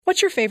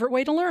What's your favorite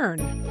way to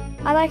learn?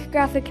 I like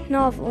graphic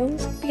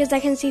novels because I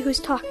can see who's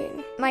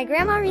talking. My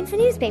grandma reads the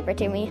newspaper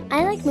to me.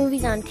 I like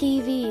movies on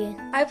TV.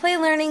 I play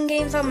learning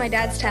games on my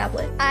dad's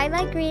tablet. I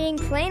like reading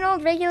plain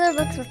old regular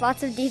books with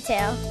lots of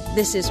detail.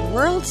 This is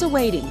Worlds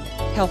Awaiting,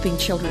 helping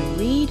children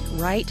read,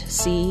 write,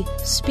 see,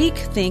 speak,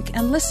 think,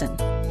 and listen.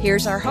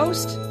 Here's our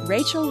host,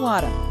 Rachel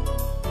Wadham.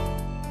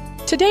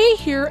 Today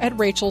here at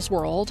Rachel's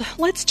World,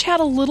 let's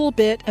chat a little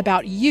bit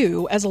about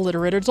you as a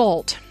literate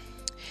adult.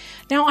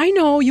 Now, I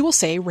know you will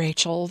say,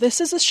 Rachel,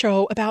 this is a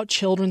show about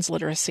children's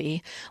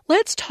literacy.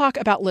 Let's talk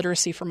about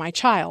literacy for my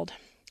child.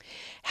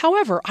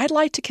 However, I'd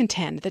like to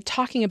contend that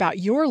talking about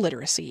your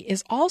literacy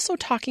is also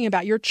talking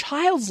about your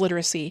child's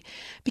literacy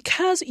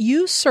because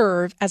you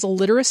serve as a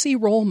literacy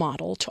role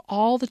model to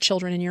all the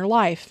children in your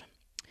life.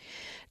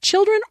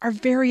 Children are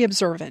very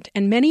observant,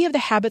 and many of the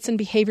habits and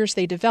behaviors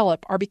they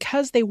develop are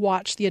because they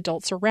watch the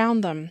adults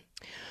around them.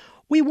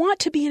 We want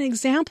to be an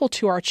example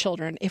to our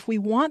children if we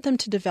want them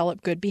to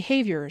develop good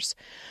behaviors.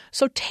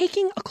 So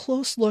taking a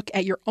close look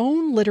at your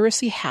own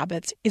literacy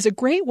habits is a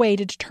great way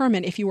to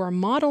determine if you are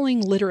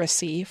modeling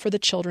literacy for the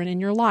children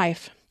in your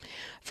life.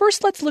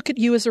 First, let's look at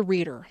you as a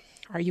reader.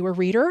 Are you a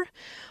reader?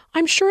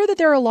 I'm sure that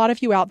there are a lot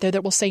of you out there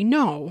that will say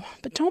no,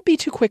 but don't be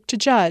too quick to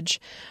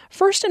judge.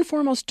 First and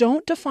foremost,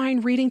 don't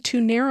define reading too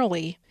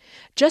narrowly.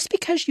 Just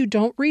because you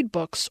don't read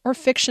books or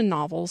fiction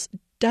novels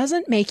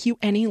doesn't make you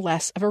any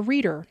less of a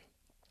reader.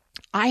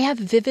 I have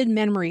vivid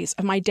memories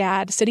of my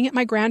dad sitting at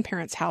my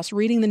grandparents' house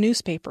reading the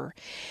newspaper.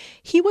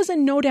 He was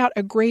no doubt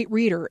a great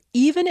reader,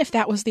 even if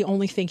that was the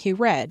only thing he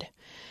read.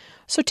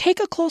 So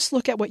take a close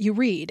look at what you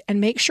read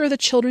and make sure the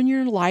children in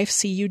your life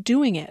see you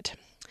doing it.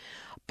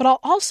 But I'll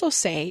also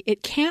say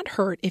it can't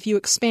hurt if you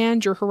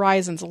expand your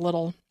horizons a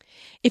little.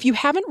 If you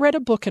haven't read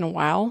a book in a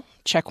while,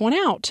 check one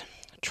out.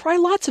 Try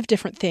lots of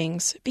different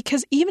things,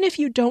 because even if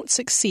you don't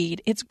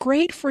succeed, it's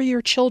great for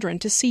your children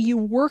to see you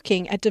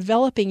working at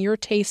developing your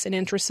tastes and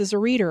interests as a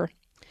reader.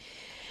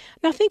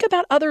 Now think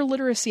about other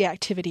literacy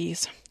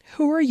activities.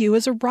 Who are you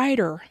as a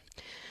writer?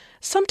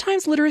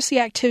 Sometimes literacy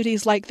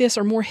activities like this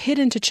are more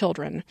hidden to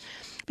children,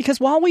 because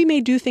while we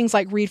may do things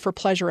like read for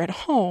pleasure at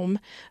home,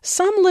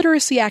 some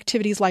literacy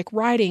activities like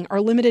writing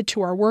are limited to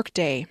our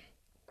workday.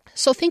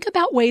 So think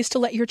about ways to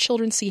let your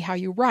children see how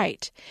you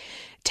write.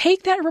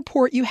 Take that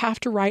report you have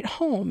to write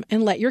home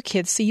and let your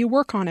kids see you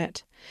work on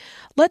it.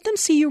 Let them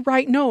see you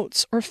write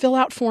notes or fill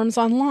out forms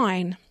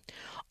online.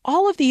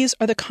 All of these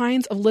are the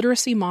kinds of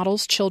literacy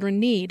models children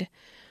need.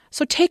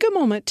 So take a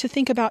moment to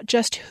think about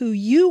just who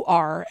you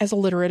are as a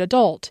literate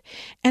adult,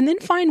 and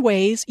then find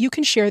ways you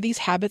can share these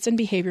habits and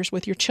behaviors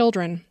with your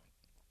children.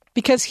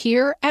 Because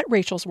here at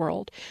Rachel's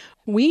World,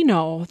 we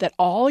know that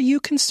all you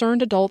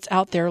concerned adults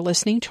out there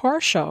listening to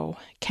our show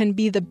can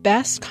be the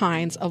best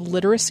kinds of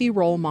literacy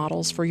role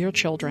models for your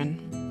children.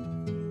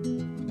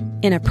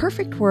 In a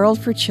perfect world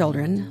for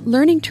children,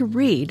 learning to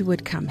read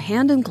would come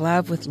hand in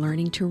glove with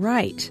learning to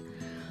write.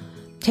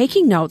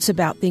 Taking notes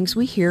about things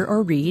we hear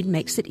or read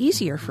makes it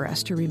easier for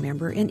us to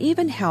remember and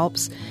even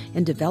helps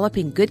in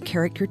developing good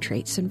character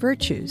traits and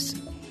virtues.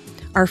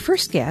 Our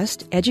first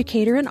guest,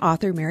 educator and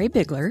author Mary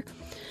Bigler,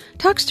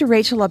 talks to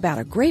Rachel about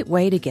a great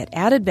way to get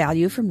added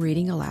value from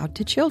reading aloud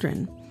to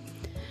children.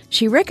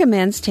 She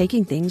recommends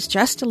taking things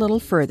just a little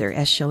further,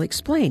 as she'll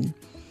explain.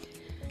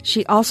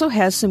 She also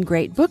has some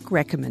great book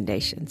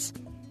recommendations.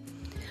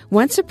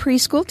 Once a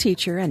preschool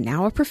teacher and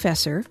now a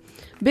professor,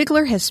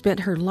 Bigler has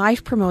spent her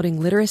life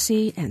promoting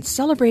literacy and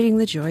celebrating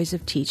the joys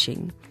of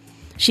teaching.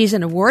 She's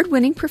an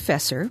award-winning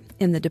professor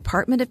in the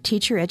Department of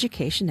Teacher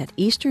Education at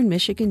Eastern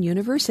Michigan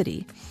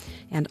University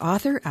and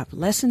author of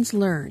Lessons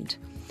Learned.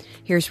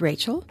 Here's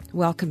Rachel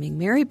welcoming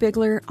Mary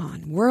Bigler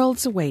on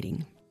Worlds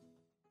Awaiting.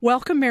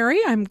 Welcome, Mary.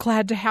 I'm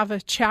glad to have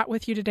a chat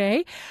with you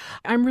today.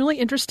 I'm really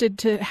interested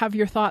to have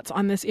your thoughts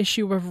on this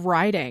issue of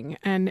writing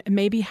and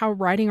maybe how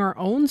writing our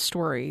own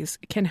stories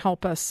can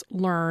help us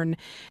learn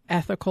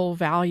ethical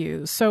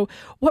values. So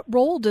what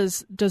role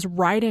does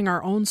writing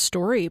our own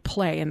story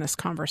play in this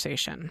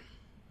conversation?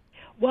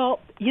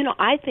 Well,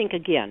 I think,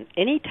 again,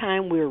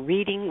 anytime we're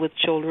reading with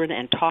children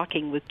and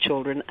talking with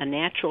children, a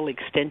natural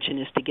extension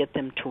is to get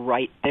them to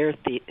write their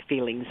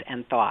feelings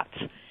and thoughts.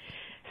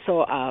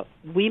 So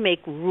we make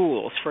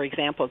rules. For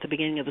example, at the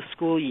beginning of the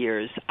school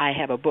years, I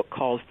have a book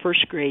called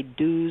First Grade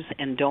Do's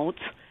and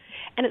Don'ts,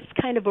 and it's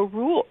kind of a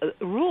rule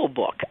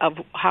book of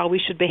how we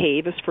should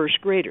behave as first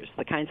graders,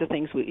 the kinds of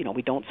things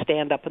we don't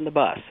stand up in the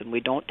bus, and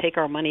we don't take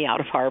our money out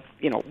of our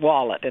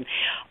wallet, and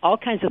all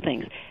kinds of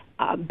things.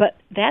 But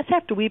that's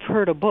after we've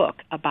heard a book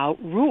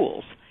about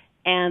rules,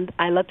 and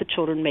I let the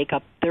children make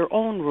up their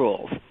own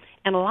rules.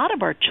 And a lot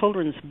of our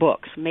children's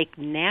books make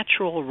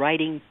natural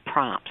writing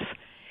prompts.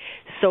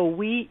 So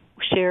we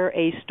share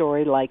a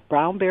story like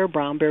Brown Bear,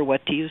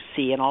 what do you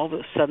see? And all of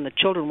a sudden the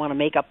children want to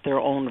make up their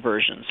own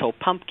version. So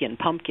Pumpkin,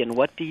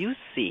 what do you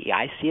see?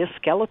 I see a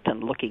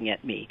skeleton looking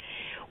at me.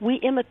 We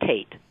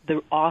imitate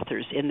the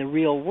authors in the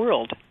real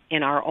world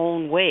in our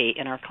own way,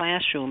 in our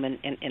classroom and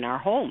in our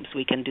homes.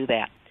 We can do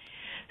that.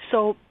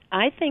 So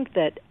I think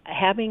that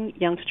having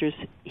youngsters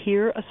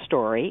hear a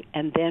story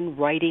and then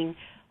writing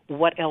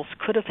what else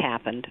could have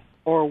happened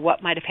or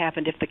what might have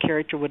happened if the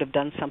character would have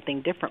done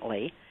something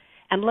differently,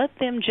 and let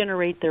them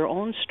generate their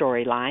own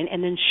storyline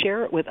and then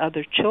share it with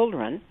other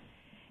children.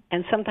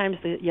 And sometimes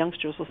the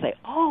youngsters will say,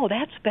 oh,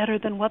 that's better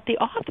than what the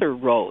author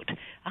wrote.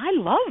 I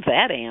love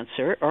that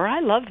answer, or I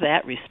love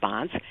that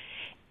response.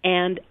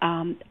 And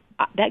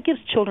that gives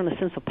children a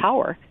sense of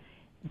power,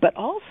 but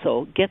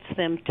also gets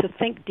them to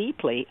think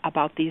deeply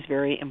about these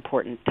very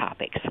important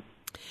topics.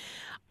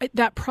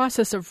 That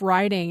process of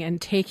writing and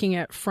taking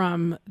it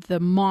from the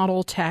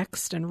model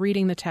text and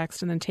reading the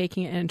text and then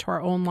taking it into our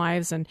own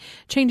lives and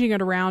changing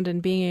it around and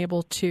being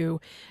able to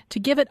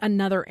give it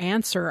another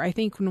answer. I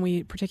think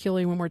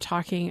particularly when we're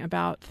talking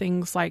about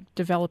things like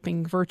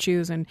developing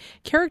virtues and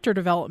character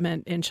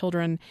development in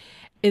children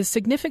is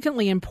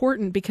significantly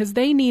important because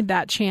they need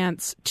that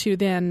chance to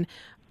then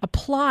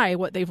apply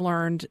what they've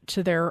learned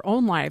to their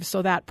own lives.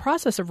 So that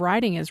process of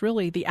writing is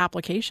really the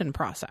application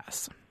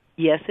process.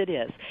 Yes, it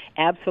is.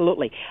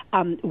 Absolutely.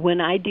 When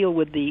I deal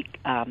with the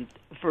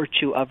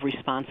virtue of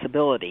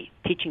responsibility,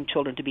 teaching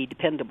children to be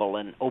dependable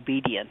and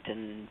obedient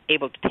and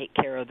able to take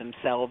care of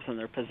themselves and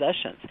their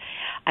possessions,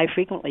 I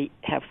frequently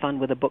have fun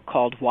with a book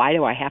called Why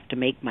Do I Have to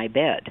Make My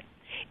Bed?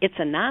 It's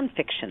a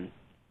nonfiction,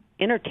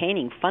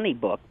 entertaining, funny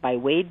book by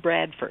Wade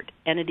Bradford,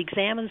 and it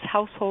examines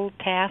household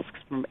tasks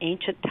from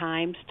ancient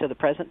times to the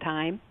present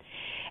time.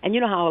 And you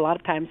know how a lot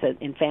of times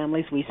in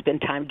families we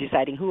spend time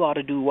deciding who ought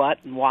to do what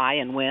and why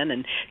and when,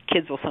 and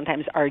kids will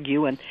sometimes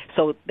argue. And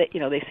so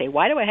they say,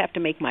 why do I have to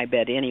make my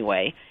bed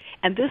anyway?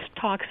 And this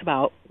talks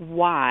about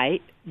why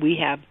we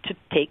have to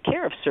take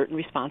care of certain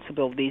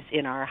responsibilities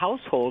in our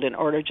household in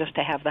order just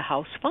to have the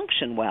house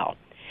function well.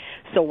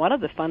 So one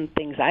of the fun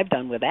things I've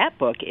done with that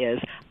book is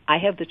I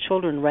have the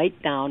children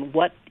write down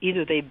what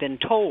either they've been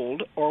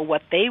told or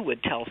what they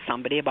would tell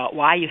somebody about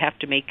why you have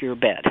to make your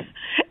bed.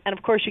 And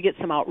of course you get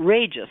some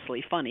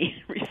outrageously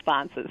funny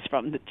responses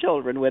from the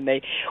children when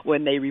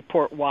they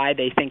report why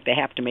they think they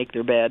have to make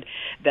their bed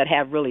that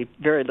have really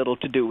very little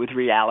to do with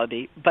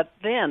reality. But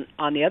then,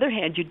 on the other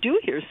hand, you do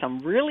hear some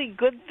really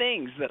good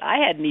things that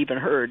I hadn't even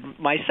heard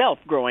myself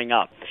growing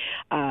up.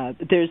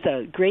 There's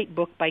a great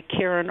book by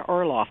Karen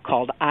Orloff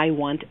called I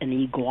Want an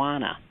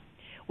Iguana,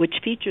 which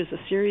features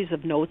a series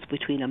of notes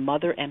between a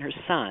mother and her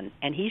son,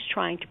 and he's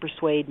trying to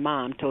persuade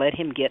mom to let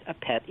him get a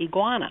pet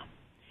iguana.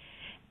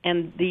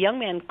 And the young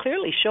man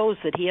clearly shows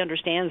that he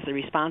understands the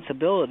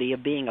responsibility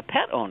of being a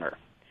pet owner.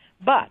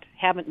 But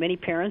haven't many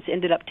parents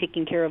ended up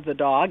taking care of the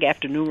dog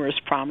after numerous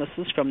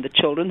promises from the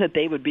children that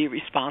they would be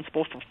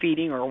responsible for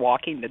feeding or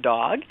walking the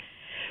dog?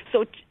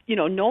 So,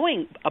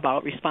 knowing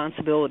about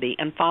responsibility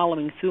and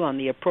following through on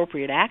the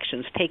appropriate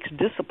actions takes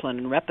discipline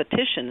and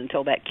repetition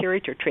until that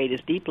character trait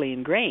is deeply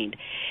ingrained.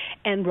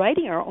 And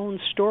writing our own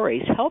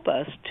stories help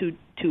us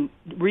to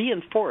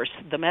reinforce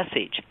the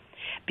message.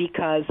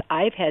 Because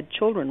I've had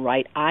children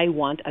write, I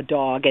want a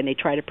dog, and they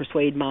try to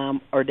persuade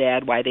mom or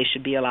dad why they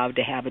should be allowed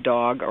to have a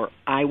dog, or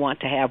I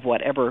want to have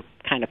whatever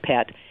kind of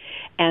pet.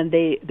 And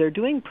they're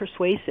doing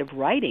persuasive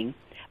writing,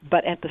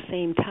 but at the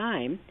same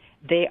time,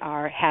 they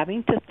are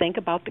having to think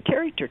about the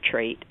character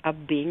trait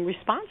of being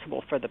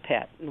responsible for the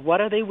pet.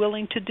 What are they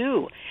willing to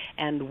do?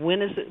 And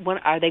when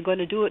are they going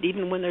to do it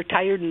even when they're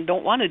tired and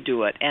don't want to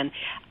do it? And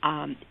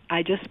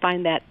I just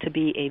find that to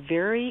be a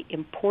very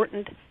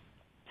important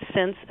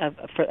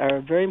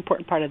a very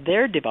important part of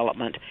their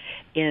development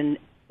in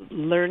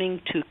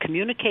learning to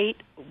communicate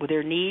with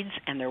their needs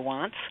and their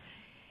wants,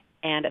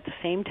 and at the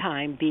same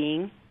time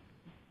being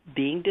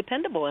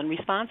dependable and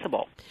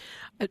responsible.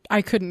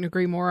 I couldn't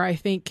agree more. I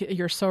think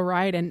you're so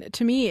right. And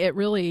to me, it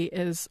really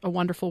is a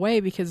wonderful way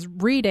because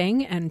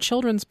reading and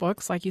children's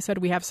books, like you said,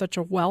 we have such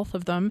a wealth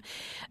of them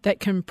that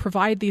can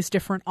provide these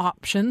different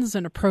options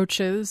and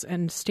approaches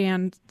and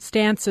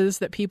stances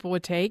that people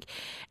would take.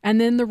 And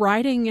then the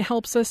writing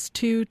helps us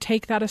to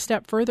take that a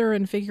step further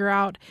and figure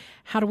out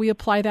how do we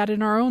apply that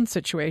in our own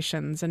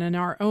situations and in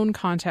our own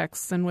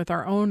contexts and with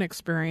our own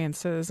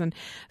experiences. And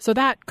so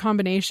that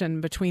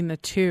combination between the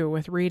two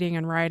with reading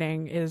and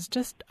writing is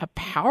just a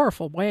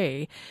powerful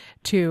way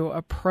to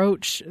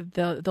approach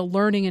the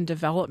learning and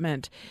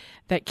development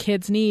that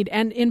kids need,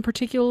 and in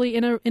particularly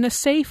in a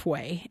safe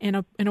way,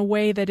 in a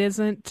way that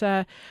isn't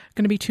going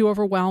to be too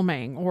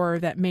overwhelming or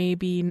that may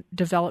be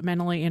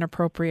developmentally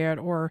inappropriate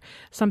or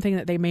something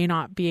that they may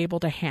not be able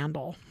to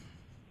handle.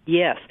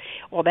 Yes.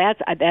 Well,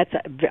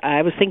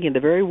 I was thinking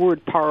the very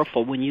word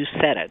powerful when you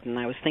said it, and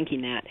I was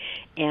thinking that.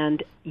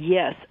 And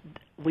yes,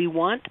 we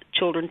want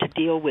children to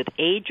deal with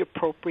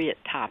age-appropriate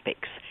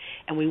topics,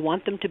 and we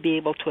want them to be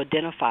able to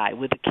identify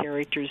with the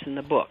characters in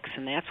the books.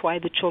 And that's why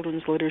the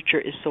children's literature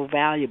is so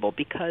valuable,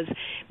 because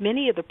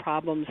many of the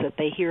problems that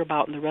they hear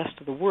about in the rest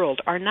of the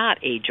world are not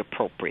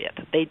age-appropriate.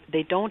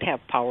 They don't have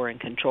power and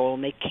control,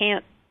 and they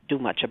can't do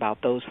much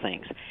about those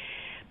things.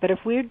 But if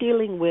we're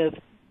dealing with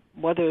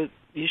whether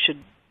you should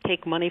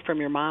take money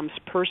from your mom's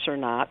purse or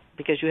not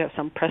because you have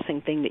some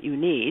pressing thing that you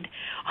need,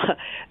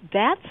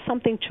 that's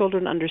something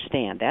children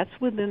understand. That's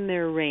within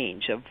their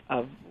range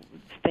of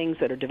things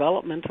that are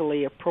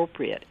developmentally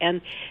appropriate.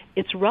 And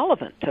it's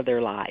relevant to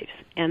their lives.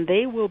 And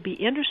they will be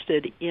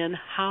interested in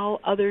how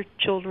other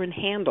children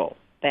handle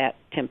that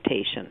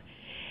temptation.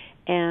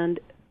 And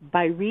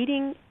by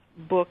reading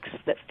books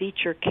that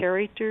feature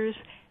characters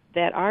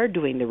that are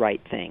doing the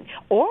right thing,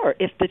 or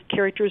if the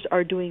characters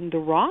are doing the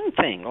wrong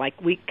thing, like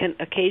we can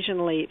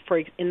occasionally,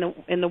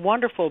 in the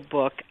wonderful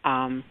book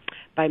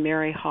by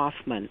Mary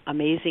Hoffman,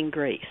 Amazing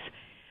Grace,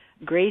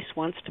 Grace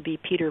wants to be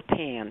Peter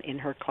Pan in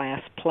her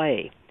class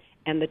play,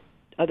 and the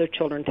other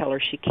children tell her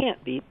she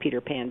can't be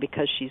Peter Pan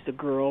because she's a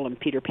girl and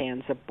Peter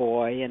Pan's a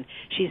boy, and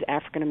she's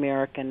African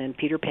American and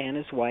Peter Pan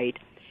is white.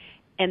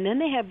 And then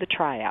they have the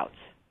tryouts,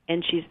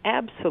 and she's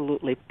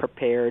absolutely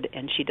prepared,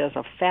 and she does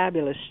a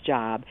fabulous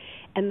job.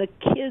 And the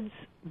kids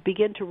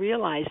begin to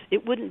realize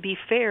it wouldn't be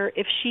fair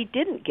if she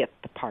didn't get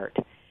the part.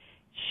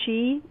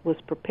 She was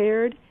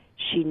prepared.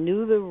 She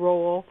knew the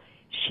role.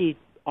 She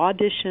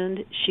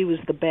auditioned. She was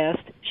the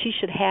best. She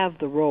should have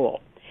the role.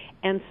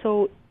 And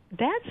so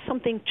that's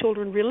something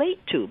children relate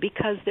to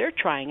because they're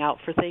trying out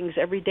for things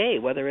every day,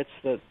 whether it's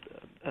the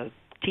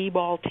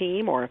T-ball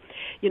team or,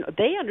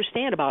 they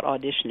understand about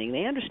auditioning.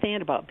 They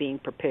understand about being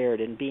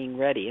prepared and being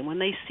ready. And when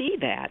they see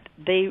that,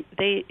 they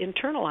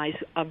internalize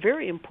a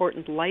very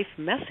important life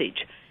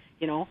message.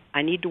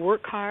 I need to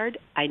work hard.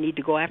 I need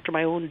to go after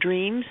my own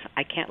dreams.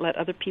 I can't let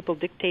other people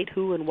dictate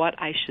who and what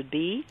I should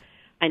be.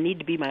 I need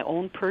to be my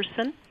own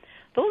person.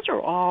 Those are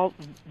all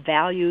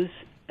values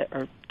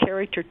or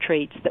character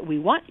traits that we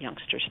want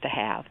youngsters to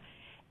have.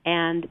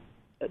 And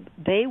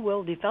they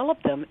will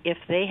develop them if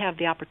they have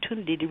the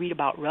opportunity to read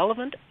about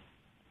relevant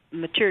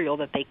material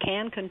that they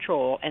can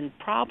control and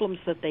problems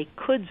that they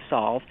could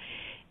solve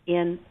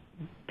in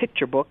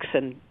picture books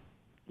and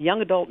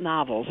young adult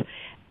novels.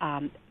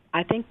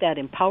 I think that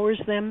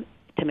empowers them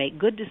to make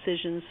good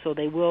decisions so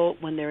they will,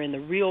 when they're in the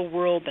real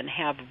world and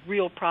have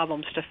real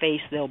problems to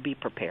face, they'll be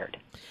prepared.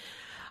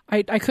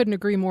 I couldn't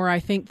agree more.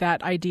 I think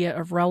that idea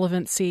of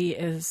relevancy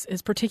is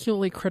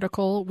particularly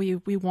critical.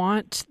 We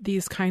want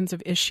these kinds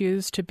of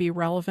issues to be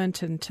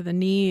relevant and to the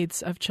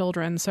needs of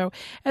children. So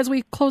as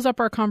we close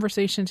up our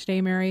conversation today,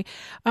 Mary,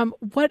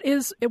 what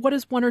is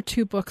one or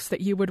two books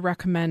that you would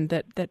recommend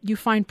that you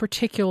find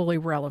particularly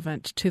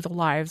relevant to the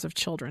lives of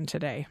children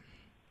today?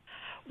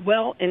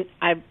 Well, and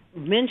I've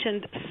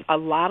mentioned a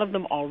lot of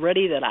them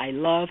already that I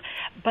love,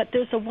 but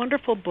there's a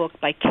wonderful book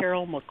by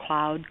Carol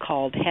McLeod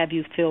called Have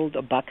You Filled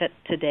a Bucket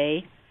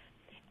Today?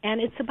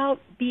 And it's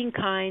about being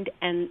kind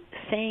and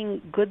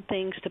saying good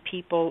things to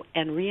people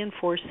and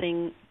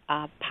reinforcing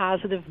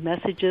positive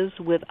messages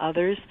with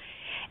others.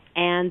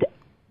 And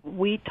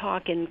we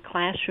talk in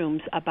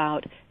classrooms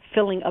about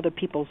filling other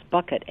people's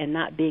bucket and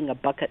not being a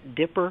bucket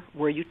dipper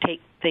where you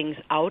take things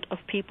out of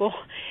people.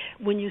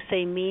 When you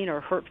say mean or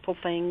hurtful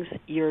things,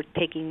 you're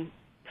taking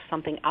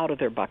something out of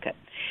their bucket.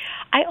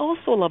 I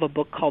also love a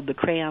book called The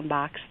Crayon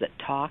Box That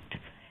Talked,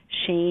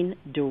 Shane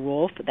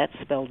DeRolf, that's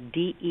spelled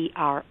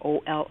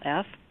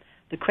D-E-R-O-L-F,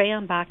 The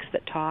Crayon Box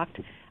That Talked.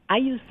 I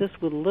use this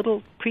with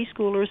little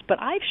preschoolers,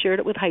 but I've shared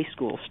it with high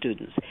school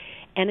students.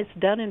 And it's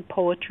done in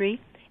poetry,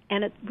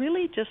 and it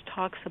really just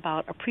talks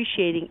about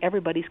appreciating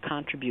everybody's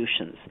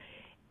contributions.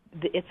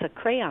 It's a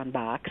crayon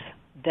box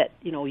that,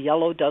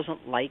 yellow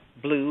doesn't like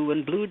blue,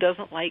 and blue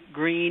doesn't like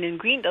green, and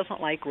green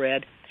doesn't like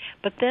red.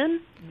 But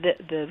then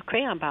the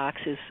crayon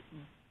box is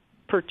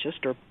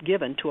purchased or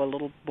given to a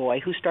little boy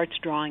who starts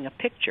drawing a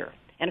picture.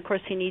 And, of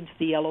course, he needs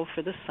the yellow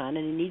for the sun,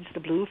 and he needs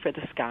the blue for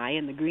the sky,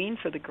 and the green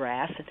for the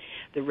grass, and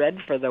the red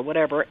for the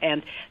whatever.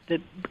 And the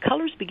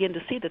colors begin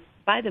to see that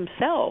by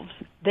themselves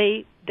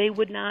they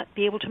would not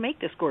be able to make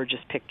this gorgeous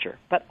picture.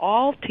 But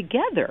all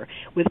together,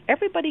 with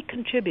everybody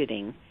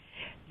contributing,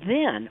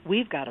 then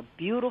we've got a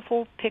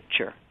beautiful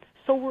picture.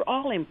 So we're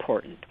all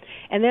important.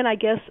 And then I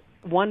guess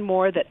one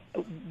more that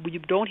you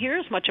don't hear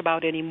as much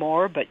about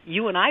anymore, but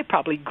you and I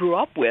probably grew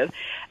up with.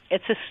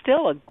 It's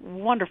still a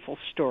wonderful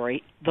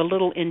story, The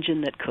Little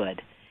Engine That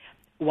Could,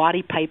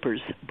 Watty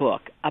Piper's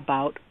book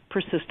about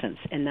persistence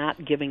and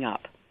not giving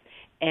up.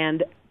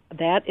 And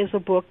that is a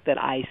book that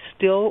I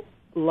still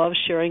love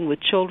sharing with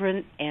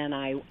children, and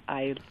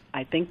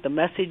I think the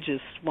message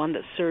is one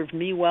that served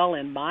me well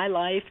in my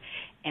life,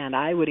 and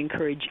I would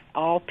encourage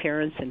all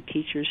parents and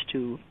teachers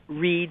to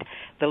read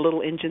The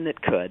Little Engine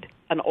That Could,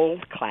 an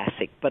old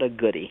classic, but a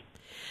goodie.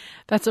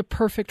 That's a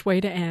perfect way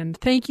to end.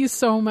 Thank you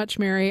so much,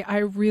 Mary. I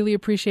really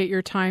appreciate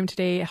your time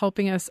today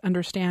helping us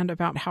understand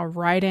about how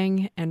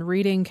writing and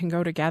reading can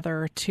go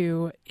together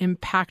to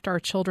impact our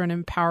children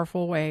in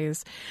powerful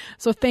ways.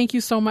 So thank you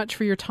so much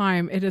for your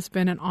time. It has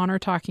been an honor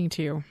talking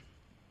to you.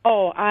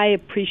 Oh, I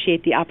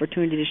appreciate the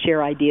opportunity to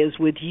share ideas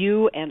with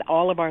you and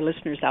all of our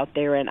listeners out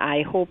there, and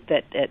I hope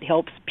that it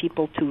helps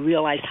people to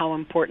realize how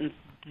important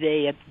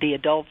the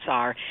adults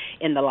are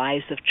in the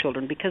lives of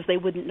children, because they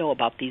wouldn't know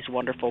about these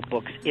wonderful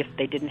books if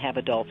they didn't have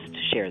adults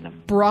to share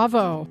them.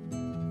 Bravo!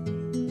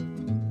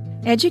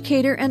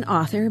 Educator and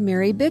author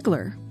Mary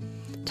Bigler,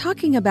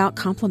 talking about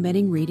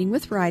complementing reading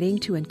with writing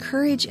to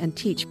encourage and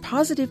teach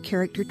positive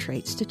character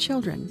traits to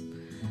children.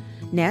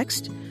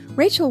 Next,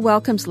 Rachel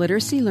welcomes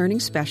literacy learning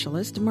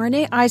specialist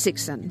Marnay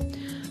Isaacson,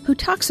 who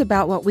talks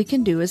about what we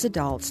can do as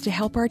adults to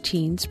help our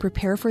teens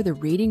prepare for the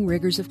reading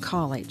rigors of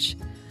college.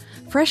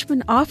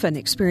 Freshmen often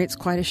experience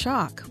quite a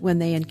shock when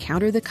they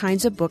encounter the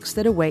kinds of books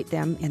that await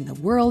them in the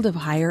world of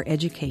higher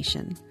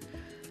education.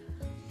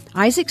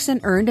 Isaacson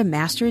earned a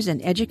master's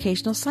in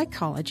educational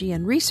psychology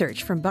and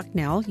research from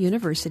Bucknell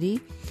University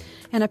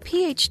and a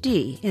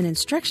PhD in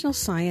instructional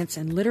science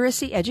and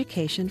literacy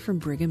education from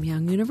Brigham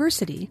Young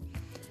University.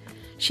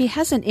 She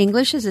has an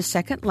English as a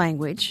Second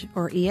Language,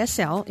 or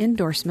ESL,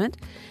 endorsement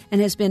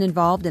and has been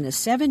involved in a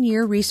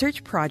 7-year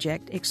research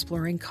project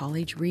exploring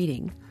college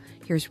reading.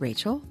 Here's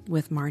Rachel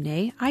with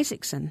Marnay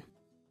Isaacson.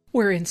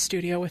 We're in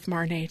studio with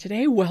Marnay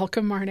today.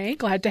 Welcome, Marnay.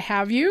 Glad to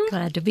have you.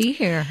 Glad to be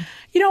here.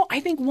 You know,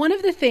 I think one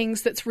of the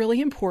things that's really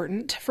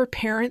important for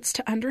parents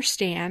to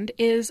understand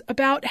is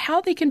about how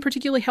they can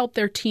particularly help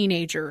their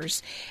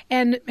teenagers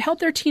and help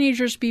their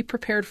teenagers be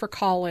prepared for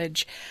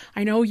college.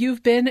 I know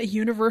you've been a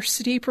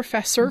university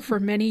professor for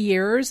many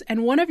years,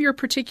 and one of your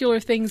particular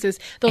things is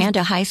those... And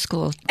a high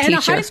school teacher. And a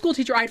high school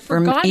teacher. I'd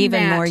forgotten for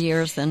even that. More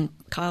years than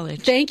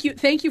college. Thank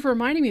you for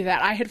reminding me of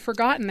that. I had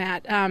forgotten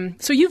that.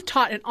 So you've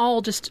taught in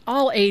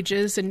all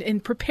ages and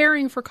in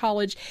preparing for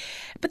college.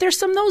 But there's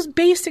some of those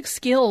basic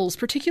skills,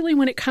 particularly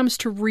when it comes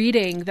to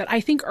reading, that I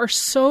think are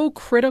so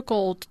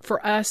critical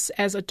for us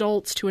as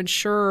adults to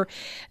ensure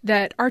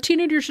that our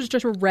teenagers are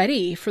just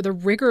ready for the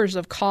rigors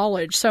of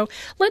college. So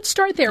let's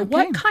start there. Okay.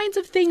 What kinds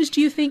of things do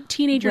you think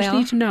teenagers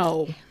need to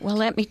know? Well,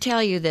 let me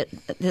tell you that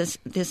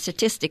the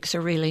statistics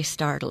are really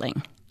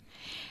startling.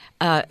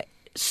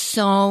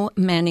 So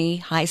many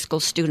high school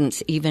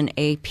students, even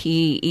AP,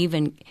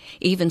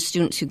 even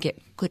students who get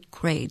good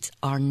grades,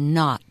 are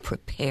not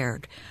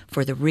prepared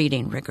for the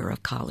reading rigor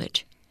of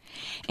college.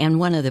 And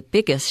one of the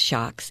biggest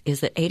shocks is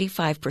that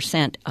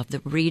 85% of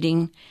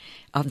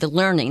the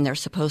learning they're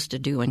supposed to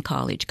do in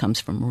college comes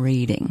from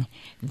reading.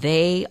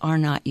 They are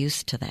not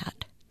used to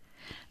that.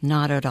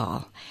 Not at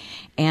all.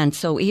 And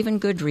so even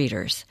good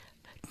readers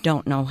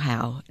do not know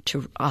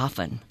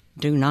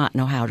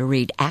how to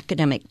read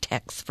academic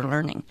texts for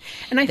learning.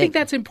 And I think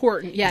that's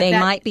important. Yeah, they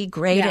might be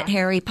great at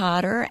Harry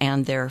Potter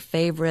and their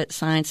favorite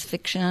science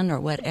fiction or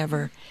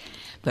whatever,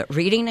 but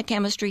reading a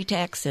chemistry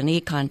text and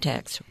econ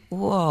text,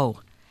 whoa,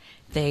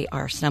 they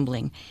are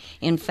stumbling.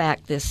 In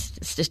fact, this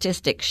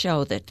statistics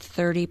show that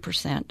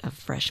 30% of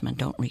freshmen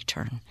don't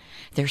return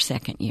their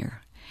second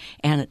year.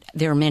 And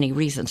there are many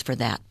reasons for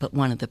that, but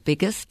one of the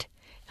biggest,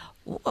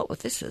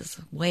 this is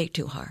way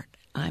too hard.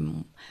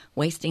 I'm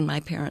wasting my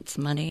parents'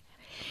 money.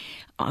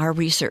 Our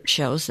research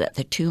shows that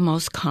the two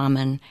most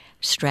common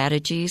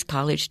strategies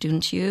college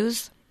students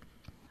use,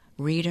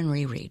 read and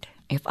reread.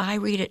 If I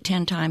read it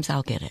 10 times,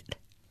 I'll get it.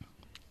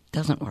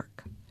 Doesn't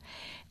work.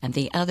 And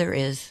the other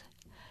is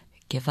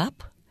give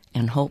up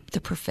and hope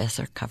the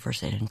professor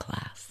covers it in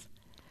class.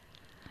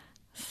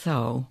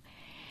 So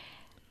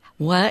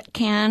what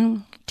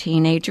can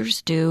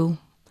teenagers do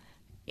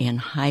in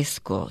high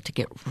school to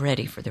get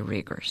ready for the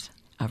rigors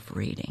of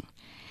reading?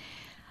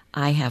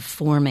 I have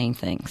 4 main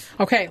things.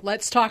 Okay,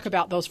 let's talk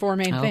about those 4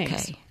 main things.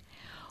 Okay.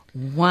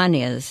 One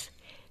is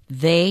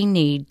they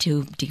need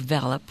to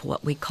develop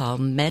what we call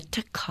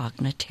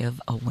metacognitive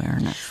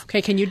awareness.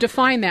 Okay, can you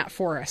define that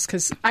for us?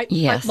 Because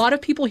a lot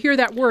of people hear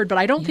that word, but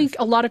I don't think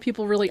a lot of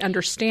people really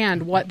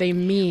understand what they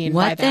mean by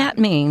that. What that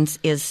means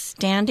is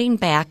standing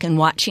back and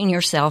watching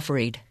yourself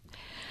read.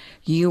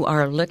 You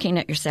are looking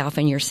at yourself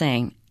and you're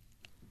saying,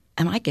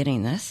 am I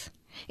getting this?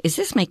 Is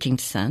this making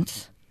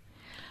sense?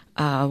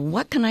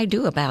 What can I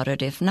do about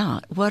it if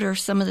not? What are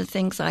some of the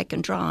things I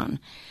can draw on?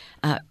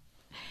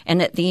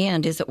 And at the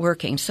end, is it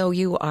working? So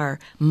you are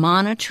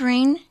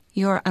monitoring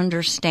your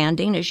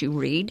understanding as you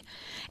read.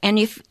 And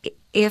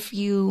if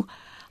you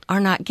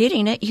are not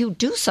getting it, you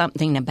do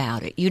something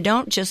about it. You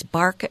don't just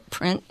bark at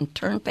print and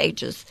turn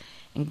pages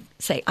and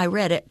say, I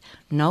read it.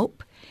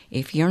 Nope.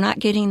 If you're not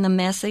getting the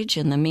message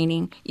and the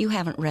meaning, you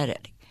haven't read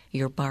it.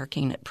 You're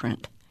barking at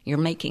print. You're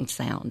making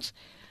sounds.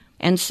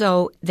 And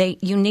so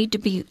you need to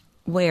be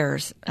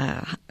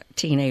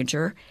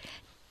teenager,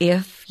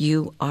 if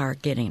you are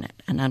getting it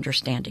and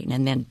understanding,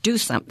 and then do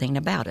something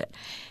about it.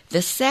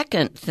 The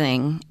second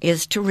thing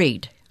is to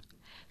read.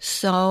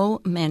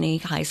 So many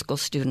high school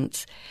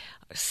students,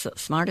 so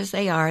smart as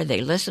they are,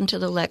 they listen to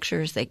the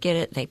lectures, they get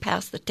it, they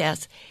pass the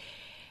test,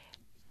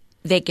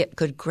 they get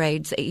good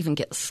grades, they even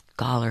get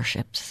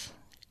scholarships.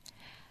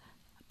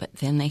 But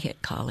then they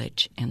hit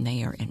college and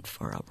they are in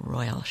for a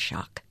royal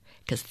shock,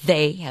 because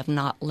they have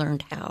not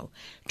learned how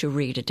to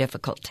read a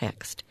difficult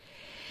text.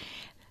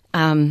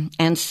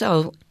 And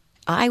so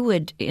I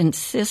would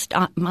insist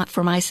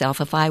for myself,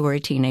 if I were a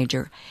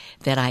teenager,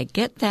 that I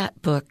get that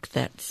book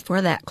that's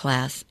for that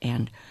class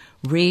and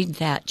read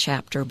that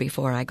chapter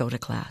before I go to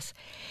class.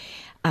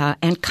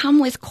 And come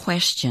with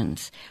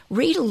questions.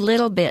 Read a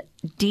little bit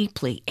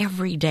deeply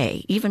every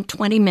day. Even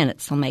 20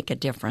 minutes will make a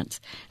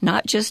difference,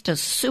 not just a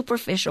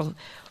superficial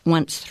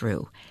once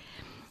through.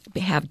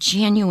 Have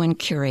genuine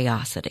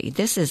curiosity.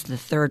 This is the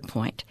third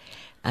point,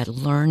 a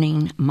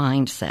learning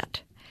mindset.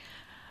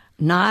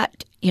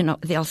 Not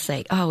they'll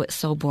say, oh, it's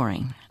so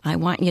boring. I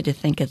want you to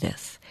think of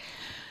this.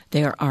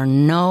 There are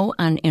no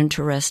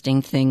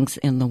uninteresting things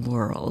in the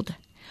world,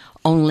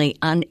 only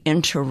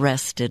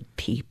uninterested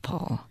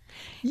people.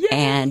 Yay!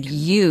 And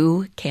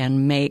you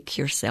can make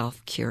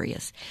yourself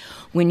curious.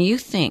 When you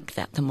think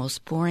that the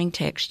most boring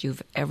text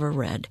you've ever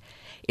read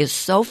is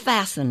so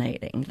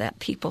fascinating that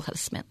people have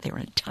spent their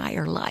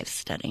entire life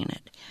studying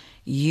it,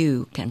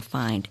 you can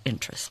find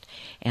interest.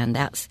 And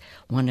that's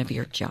one of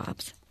your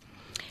jobs.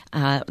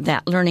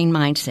 That learning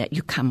mindset,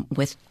 you come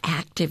with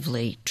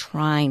actively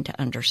trying to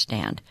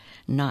understand,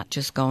 not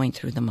just going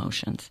through the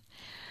motions.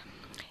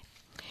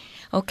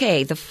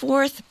 Okay, the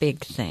fourth big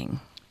thing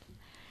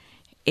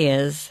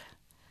is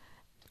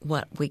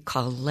what we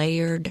call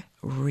layered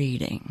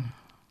reading.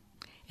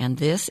 And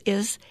this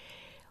is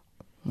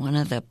one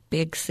of the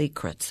big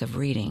secrets of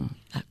reading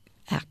an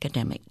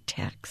academic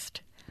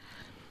text.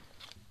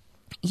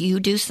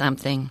 You do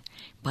something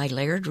by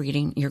layered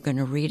reading, you're going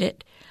to read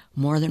it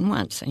more than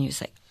once, and you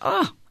say,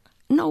 oh,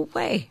 no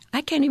way,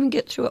 I can't even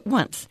get through it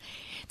once.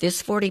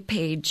 This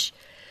 40-page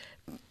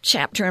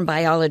chapter in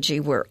biology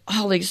where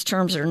all these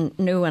terms are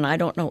new and I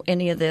don't know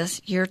any of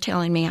this, you're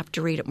telling me I have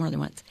to read it more than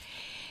once.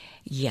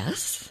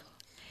 Yes,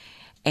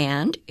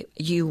 and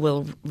you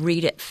will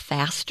read it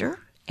faster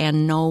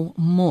and know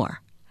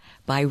more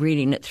by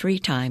reading it 3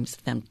 times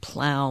than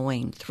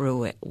plowing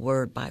through it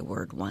word by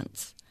word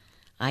once.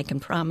 I can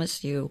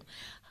promise you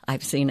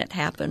I've seen it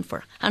happen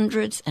for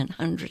hundreds and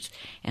hundreds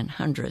and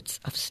hundreds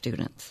of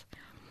students.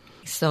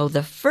 So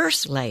the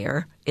first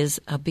layer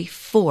is a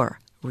before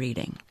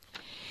reading.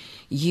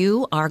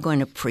 You are going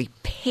to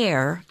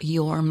prepare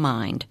your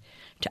mind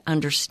to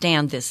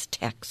understand this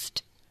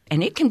text.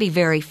 And it can be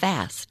very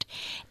fast.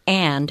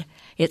 And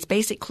it's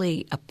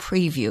basically a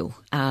preview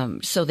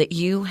so that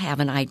you have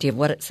an idea of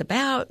what it's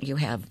about.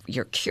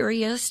 You're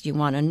curious. You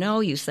want to know.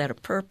 You set a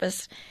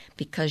purpose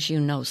because you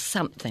know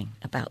something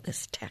about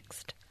this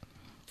text.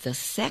 The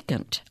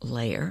second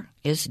layer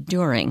is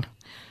during.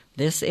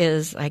 This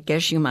is, I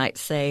guess you might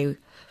say,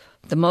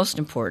 the most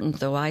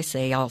important, though I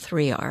say all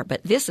 3 are.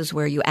 But this is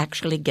where you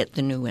actually get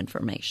the new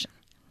information.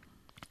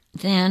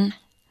 Then,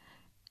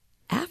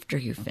 after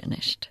you've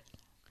finished,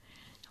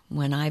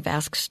 when I've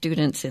asked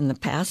students in the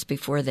past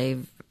before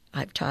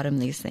I've taught them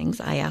these things,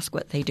 I ask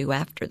what they do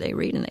after they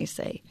read, and they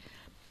say,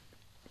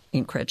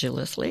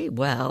 incredulously,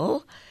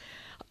 well,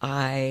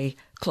 I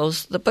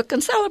close the book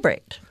and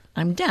celebrate.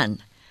 I'm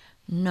done.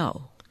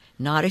 No,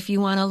 not if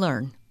you want to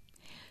learn.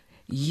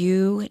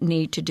 You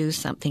need to do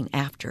something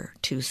after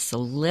to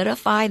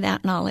solidify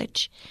that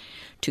knowledge,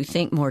 to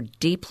think more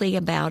deeply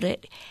about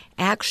it.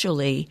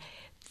 Actually,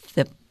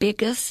 the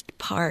biggest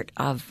part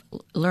of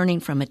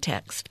learning from a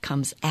text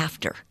comes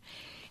after.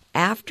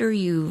 After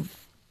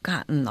you've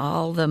gotten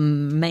all the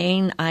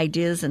main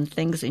ideas and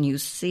things and you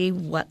see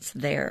what's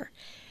there,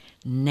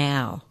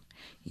 now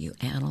you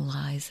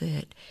analyze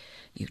it,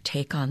 you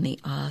take on the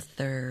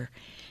author,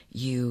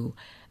 you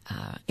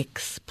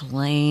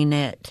explain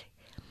it,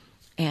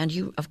 and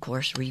you, of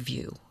course,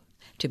 review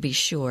to be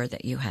sure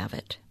that you have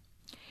it.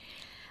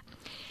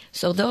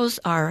 So those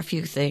are a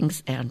few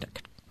things, and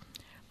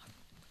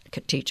I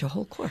could teach a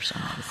whole course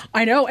on those.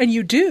 I know, and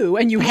you do,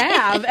 and you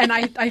have, and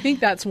I think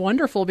that's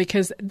wonderful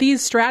because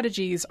these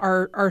strategies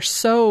are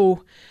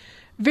so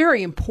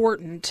very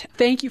important.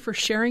 Thank you for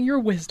sharing your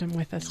wisdom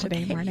with us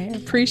today, Marnay. I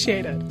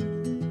appreciate it.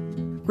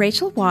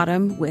 Rachel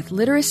Wadham with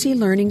literacy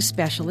learning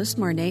specialist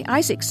Marnay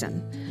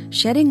Isaacson,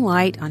 shedding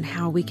light on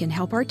how we can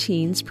help our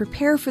teens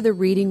prepare for the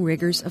reading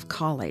rigors of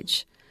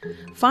college.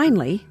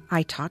 Finally,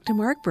 I talked to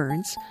Mark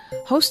Burns,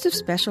 host of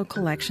Special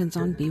Collections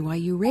on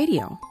BYU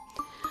Radio.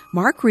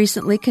 Mark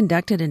recently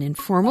conducted an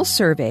informal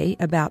survey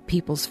about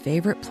people's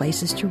favorite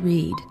places to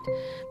read.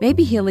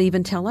 Maybe he'll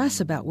even tell us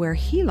about where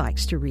he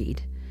likes to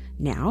read.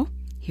 Now,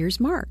 here's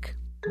Mark.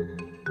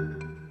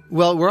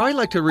 Well, where I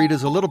like to read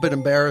is a little bit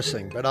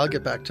embarrassing, but I'll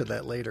get back to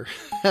that later.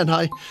 And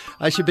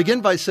I should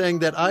begin by saying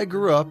that I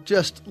grew up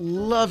just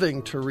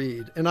loving to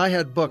read. And I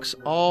had books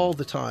all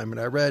the time. And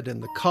I read in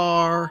the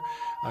car,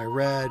 I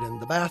read in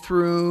the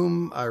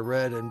bathroom, I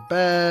read in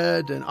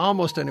bed, and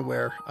almost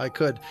anywhere I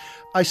could.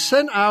 I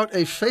sent out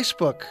a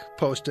Facebook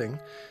posting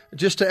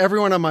just to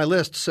everyone on my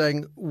list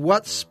saying,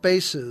 what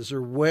spaces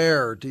or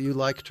where do you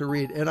like to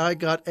read? And I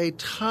got a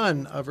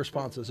ton of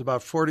responses.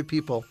 About 40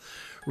 people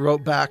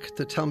wrote back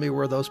to tell me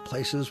where those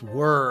places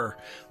were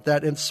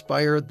that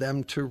inspired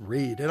them to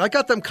read. And I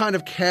got them kind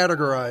of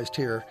categorized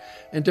here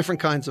in different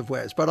kinds of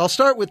ways. But I'll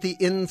start with the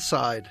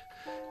inside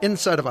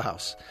of a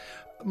house.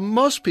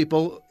 Most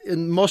people,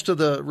 in most of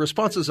the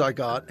responses I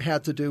got,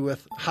 had to do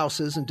with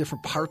houses and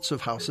different parts of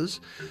houses.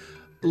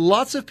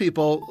 Lots of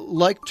people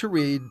like to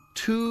read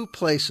 2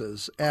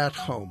 places at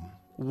home.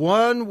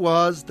 One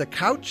was the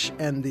couch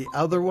and the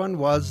other one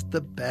was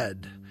the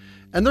bed.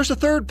 And there's a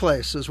third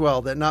place as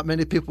well that not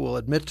many people will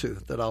admit to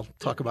that I'll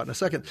talk about in a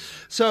second.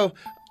 So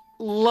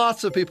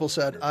lots of people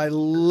said, I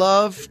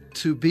love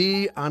to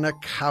be on a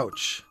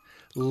couch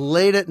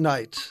late at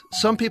night.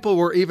 Some people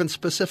were even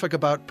specific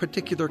about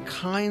particular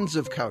kinds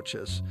of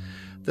couches.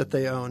 that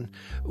they own.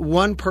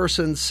 One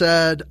person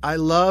said, I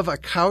love a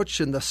couch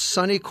in the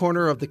sunny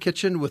corner of the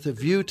kitchen with a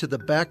view to the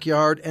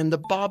backyard and the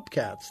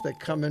bobcats that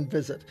come and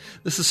visit.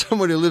 This is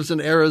someone who lives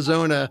in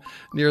Arizona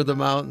near the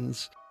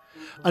mountains.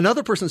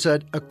 Another person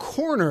said, a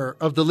corner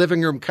of the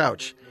living room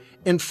couch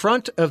in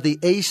front of the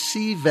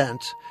AC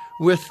vent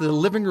with the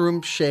living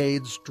room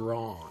shades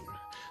drawn.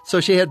 So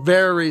she had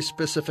very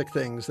specific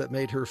things that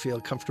made her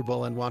feel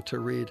comfortable and want to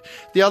read.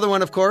 The other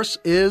one, of course,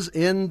 is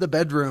in the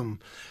bedroom.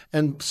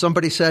 And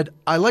somebody said,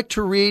 I like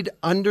to read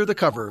under the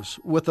covers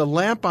with a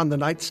lamp on the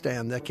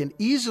nightstand that can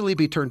easily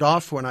be turned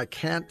off when I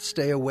can't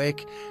stay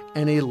awake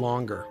any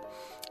longer.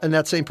 And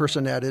that same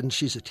person added, and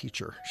she's a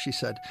teacher, she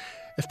said,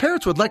 if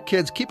parents would let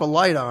kids keep a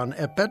light on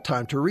at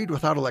bedtime to read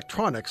without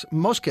electronics,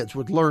 most kids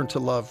would learn to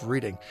love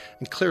reading.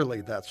 And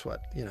clearly that's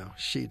what,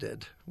 she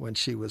did when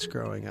she was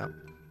growing up.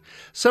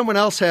 Someone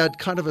else had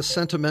kind of a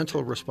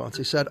sentimental response.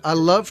 He said, I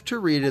love to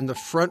read in the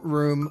front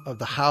room of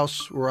the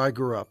house where I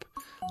grew up,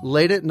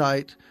 late at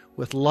night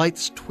with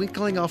lights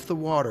twinkling off the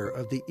water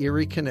of the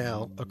Erie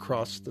Canal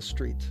across the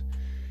street.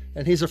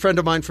 And he's a friend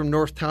of mine from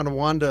North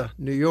Tonawanda,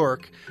 New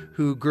York,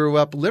 who grew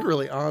up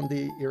literally on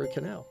the Erie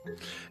Canal.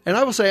 And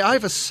I will say I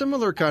have a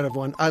similar kind of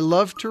one. I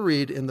love to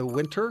read in the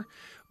winter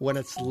when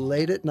it's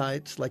late at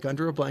night, like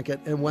under a blanket,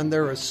 and when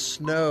there is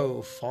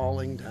snow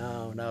falling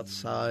down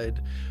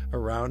outside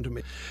around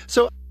me.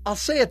 So I'll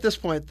say at this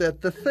point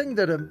that the thing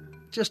that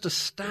just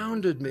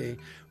astounded me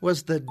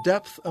was the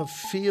depth of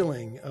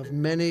feeling of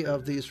many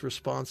of these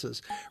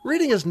responses.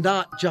 Reading is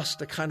not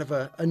just a kind of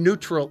a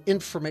neutral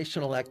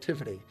informational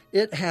activity.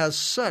 It has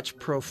such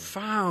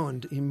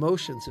profound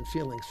emotions and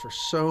feelings for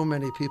so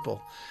many people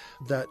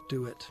that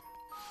do it.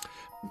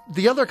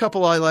 The other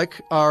couple I like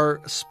are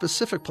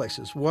specific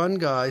places. One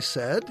guy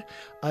said,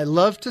 I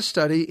love to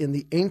study in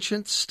the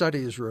ancient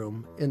studies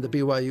room in the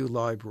BYU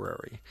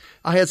library.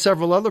 I had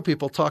several other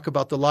people talk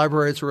about the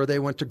libraries where they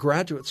went to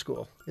graduate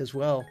school as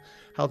well,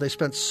 how they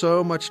spent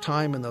so much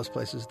time in those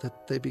places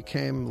that they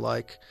became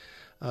like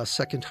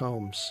second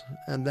homes.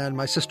 And then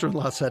my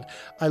sister-in-law said,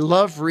 I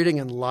love reading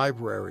in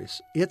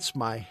libraries. It's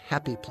my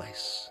happy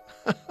place.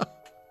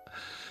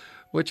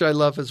 Which I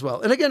love as well.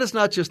 And again, it's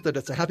not just that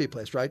it's a happy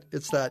place, right?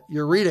 It's that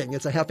you're reading.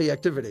 It's a happy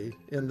activity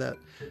in that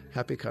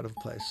happy kind of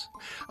place.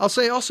 I'll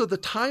say also the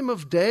time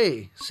of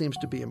day seems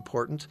to be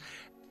important,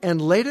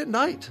 and late at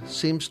night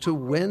seems to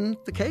win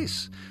the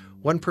case.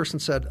 One person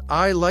said,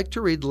 I like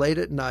to read late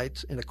at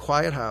night in a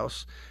quiet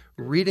house.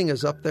 Reading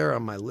is up there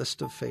on my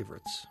list of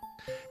favorites.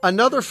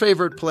 Another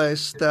favorite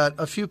place that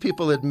a few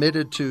people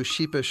admitted to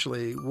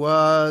sheepishly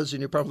was,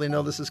 and you probably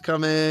know this is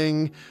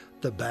coming,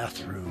 the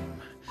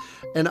bathroom.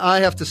 And I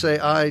have to say,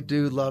 I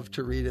do love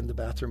to read in the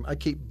bathroom. I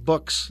keep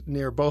books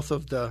near both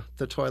of the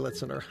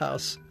toilets in our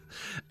house.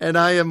 And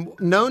I am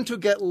known to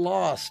get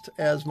lost,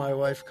 as my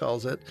wife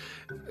calls it,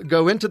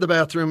 go into the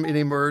bathroom and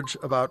emerge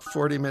about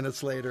 40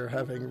 minutes later,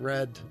 having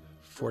read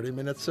 40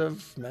 minutes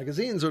of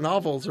magazines or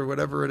novels or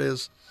whatever it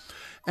is.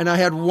 And I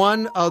had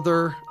one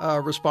other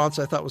response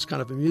I thought was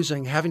kind of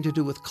amusing, having to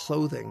do with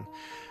clothing.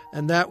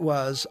 And that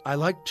was, I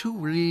like to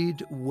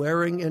read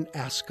wearing an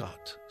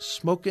ascot,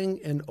 smoking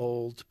an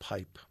old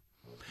pipe.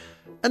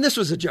 And this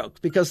was a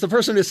joke because the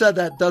person who said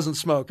that doesn't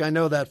smoke. I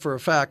know that for a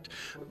fact.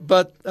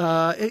 But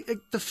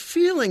the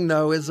feeling,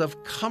 though, is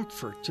of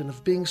comfort and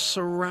of being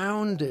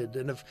surrounded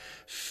and of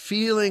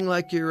feeling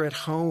like you're at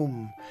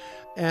home.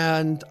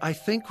 And I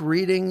think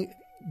reading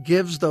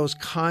gives those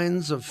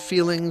kinds of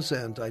feelings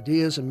and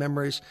ideas and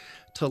memories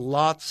to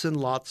lots and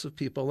lots of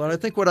people. And I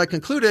think what I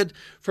concluded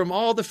from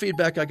all the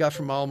feedback I got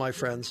from all my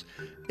friends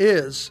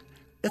is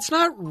it's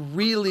not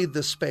really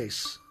the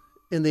space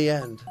in the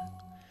end.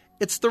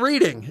 It's the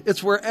reading.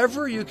 It's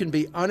wherever you can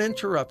be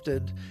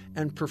uninterrupted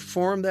and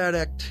perform that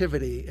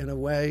activity in a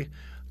way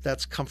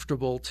that's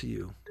comfortable to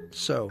you.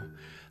 So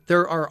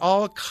there are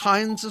all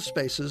kinds of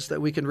spaces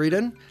that we can read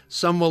in.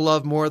 Some we'll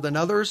love more than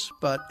others,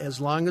 but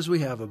as long as we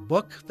have a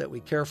book that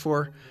we care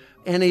for,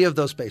 any of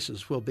those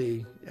spaces will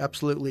be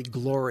absolutely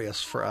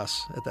glorious for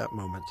us at that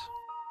moment.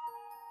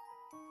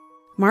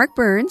 Mark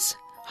Burns,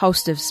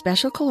 host of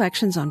Special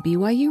Collections on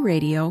BYU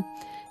Radio,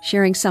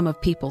 sharing some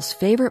of people's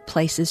favorite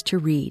places to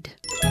read.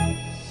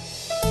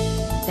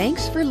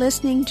 Thanks for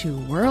listening to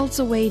Worlds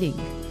Awaiting.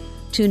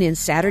 Tune in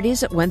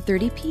Saturdays at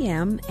 1:30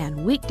 p.m.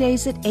 and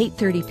weekdays at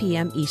 8:30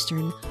 p.m.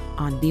 Eastern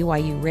on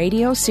BYU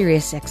Radio,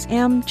 Sirius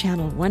XM,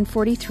 Channel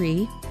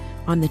 143,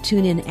 on the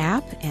TuneIn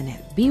app, and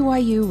at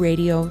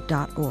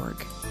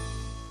byuradio.org.